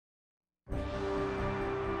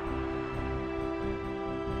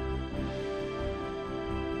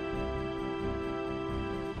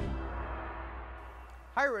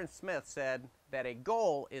Hiram Smith said that a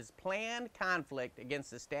goal is planned conflict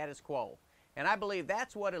against the status quo. And I believe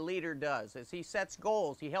that's what a leader does, is he sets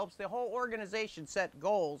goals. He helps the whole organization set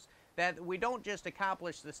goals that we don't just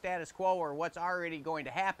accomplish the status quo or what's already going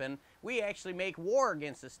to happen. We actually make war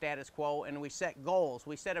against the status quo, and we set goals.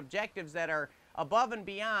 We set objectives that are above and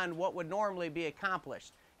beyond what would normally be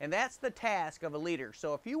accomplished. And that's the task of a leader.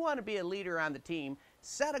 So if you want to be a leader on the team,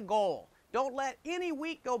 set a goal. Don't let any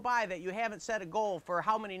week go by that you haven't set a goal for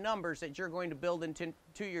how many numbers that you're going to build into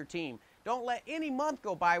your team. Don't let any month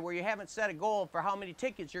go by where you haven't set a goal for how many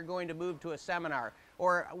tickets you're going to move to a seminar,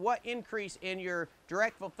 or what increase in your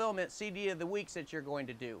direct fulfillment CD of the weeks that you're going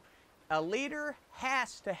to do. A leader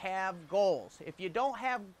has to have goals. If you don't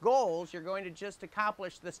have goals, you're going to just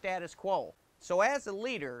accomplish the status quo. So as a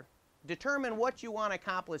leader, determine what you want to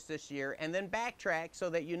accomplish this year, and then backtrack so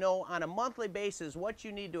that you know on a monthly basis what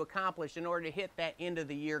you need to accomplish in order to hit that end of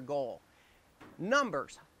the year goal.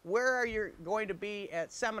 Numbers. Where are you going to be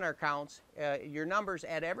at seminar counts, your numbers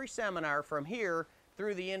at every seminar from here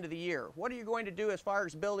through the end of the year? What are you going to do as far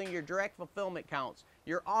as building your direct fulfillment counts,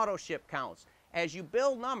 your auto ship counts? As you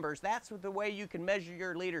build numbers, that's the way you can measure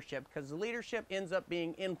your leadership, because leadership ends up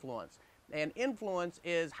being influence. And influence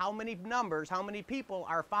is how many numbers, how many people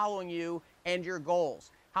are following you and your goals.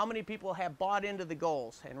 How many people have bought into the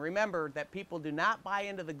goals? And remember that people do not buy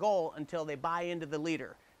into the goal until they buy into the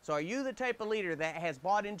leader. So are you the type of leader that has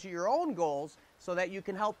bought into your own goals so that you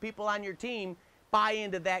can help people on your team buy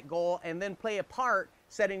into that goal and then play a part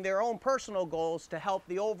setting their own personal goals to help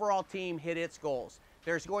the overall team hit its goals?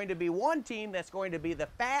 There's going to be one team that's going to be the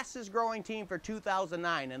fastest growing team for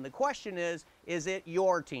 2009. And the question is it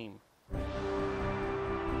your team?